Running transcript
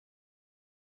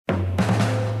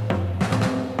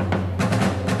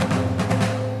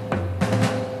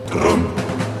Drum,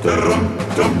 drum,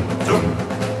 dum, dum,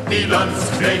 die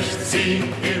Landsknecht ziehen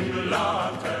im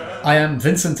Laden. I am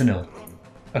Vincent,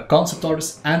 a concept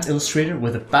artist and illustrator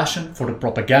with a passion for the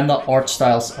propaganda art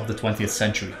styles of the 20th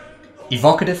century.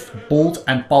 Evocative, bold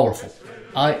and powerful,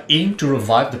 I aim to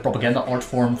revive the propaganda art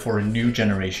form for a new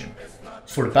generation.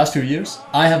 For the past few years,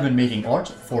 I have been making art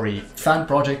for a fan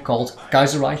project called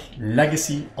Kaiser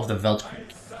Legacy of the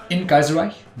Weltkrieg. In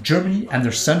Kaiser, Germany and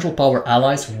their Central Power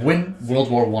allies win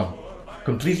World War I,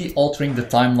 completely altering the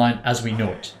timeline as we know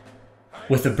it.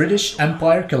 With the British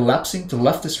Empire collapsing to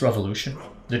leftist revolution,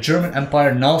 the German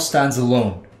Empire now stands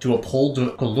alone to uphold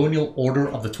the colonial order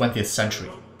of the 20th century.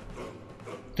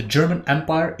 The German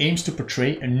Empire aims to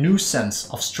portray a new sense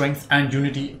of strength and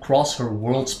unity across her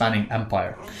world-spanning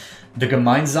empire. The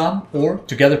Gemeinsam, or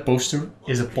Together poster,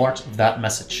 is a part of that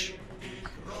message.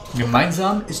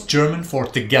 Gemeinsam is German for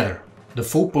together. The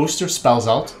full poster spells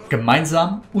out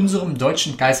Gemeinsam unserem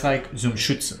deutschen Kaiserreich zum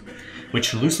Schutze,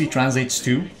 which loosely translates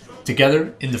to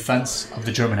Together in defense of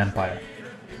the German Empire.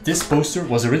 This poster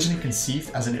was originally conceived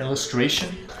as an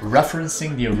illustration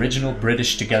referencing the original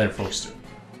British Together poster.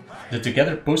 The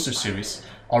Together poster series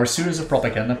are a series of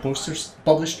propaganda posters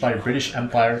published by the British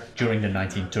Empire during the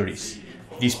 1930s.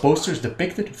 These posters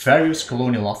depicted various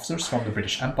colonial officers from the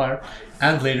British Empire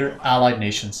and later Allied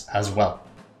nations as well.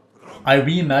 I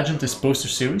reimagined this poster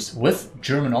series with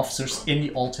German officers in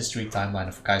the alt history timeline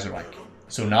of Kaiserreich.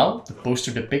 So now the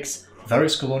poster depicts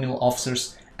various colonial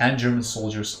officers and German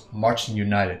soldiers marching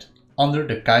united under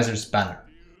the Kaiser's banner.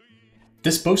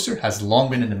 This poster has long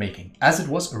been in the making, as it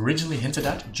was originally hinted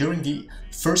at during the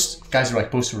first Kaiserreich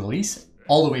poster release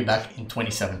all the way back in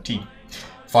 2017.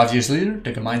 5 years later,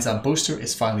 the Gemeinsam poster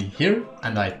is finally here,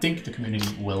 and I think the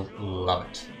community will love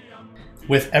it.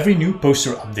 With every new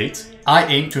poster update, I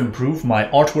aim to improve my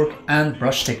artwork and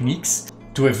brush techniques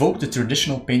to evoke the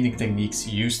traditional painting techniques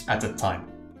used at the time.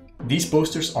 These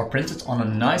posters are printed on a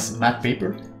nice matte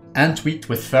paper and tweaked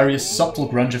with various subtle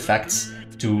grunge effects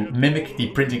to mimic the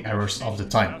printing errors of the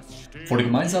time. For the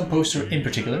Gemeinsam poster in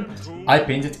particular, I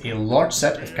painted a large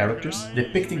set of characters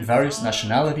depicting various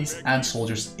nationalities and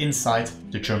soldiers inside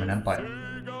the German Empire.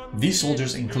 These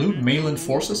soldiers include mainland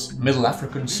forces, Middle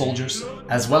African soldiers,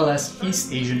 as well as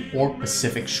East Asian or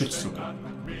Pacific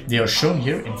Schutztruppen. They are shown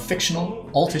here in fictional,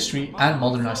 alt history and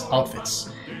modernized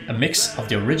outfits, a mix of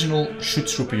the original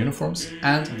Schutztruppe uniforms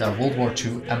and their World War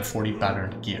II M40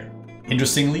 patterned gear.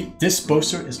 Interestingly, this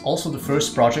poster is also the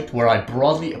first project where I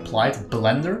broadly applied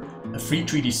Blender, a free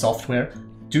 3D software,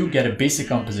 to get a basic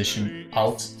composition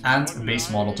out and a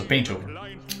base model to paint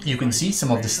over. You can see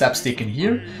some of the steps taken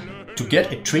here to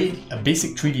get a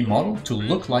basic 3D model to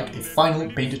look like a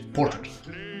finally painted portrait.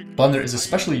 Blender is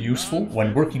especially useful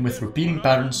when working with repeating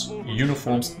patterns,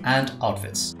 uniforms and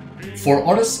outfits. For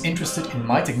artists interested in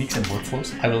my techniques and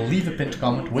workflows, I will leave a pinned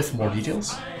comment with more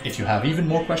details. If you have even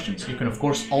more questions, you can of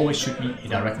course always shoot me a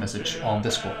direct message on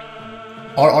Discord.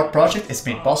 Our art project is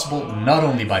made possible not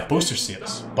only by poster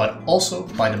sales, but also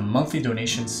by the monthly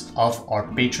donations of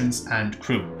our patrons and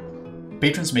crew.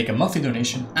 Patrons make a monthly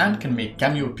donation and can make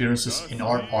cameo appearances in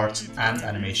our art and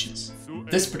animations.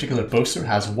 This particular poster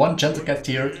has one Gentlecat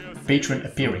tier patron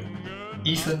appearing,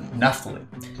 Ethan Naftalin,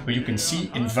 who you can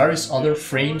see in various other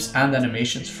frames and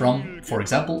animations from, for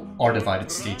example, our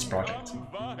Divided States project.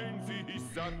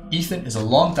 Ethan is a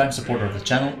long-time supporter of the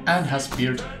channel and has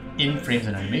appeared in frames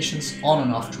and animations on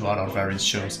and off throughout our various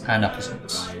shows and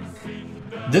episodes.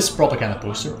 This propaganda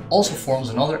poster also forms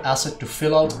another asset to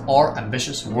fill out our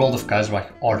ambitious World of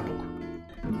Kaiserreich art book.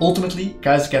 Ultimately,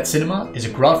 Kaisercat Cinema is a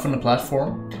crowdfunded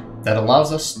platform that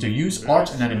allows us to use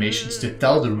art and animations to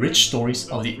tell the rich stories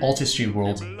of the alt history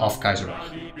world of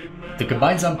Kaiserreich. The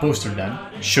Gemeinsam poster then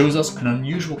shows us an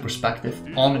unusual perspective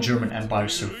on the German Empire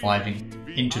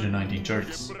surviving into the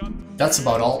 1930s. That's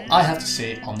about all I have to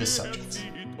say on this subject.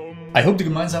 I hope the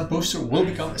Gemeinsam poster will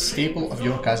become a staple of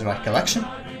your Kaiserreich collection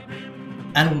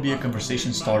and will be a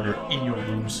conversation starter in your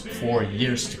rooms for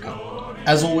years to come.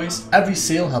 As always, every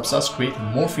sale helps us create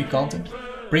more free content,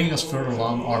 bringing us further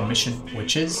along our mission,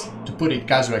 which is to put a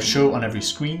Kaiserreich show on every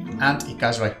screen and a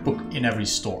Kaiserreich book in every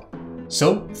store.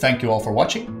 So, thank you all for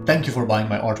watching, thank you for buying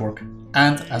my artwork,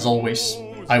 and as always,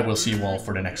 I will see you all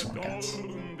for the next one, cats.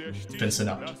 Vincent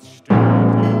out.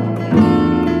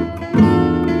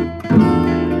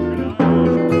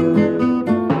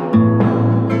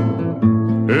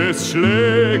 Es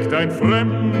schlägt ein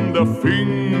fremder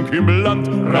Fink im Land.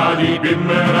 Radibim,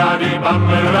 radibam,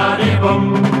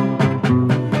 radibum.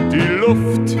 Die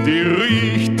Luft, die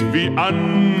riecht wie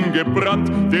angebrannt.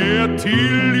 Der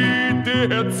Tilly,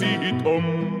 der zieht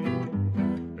um.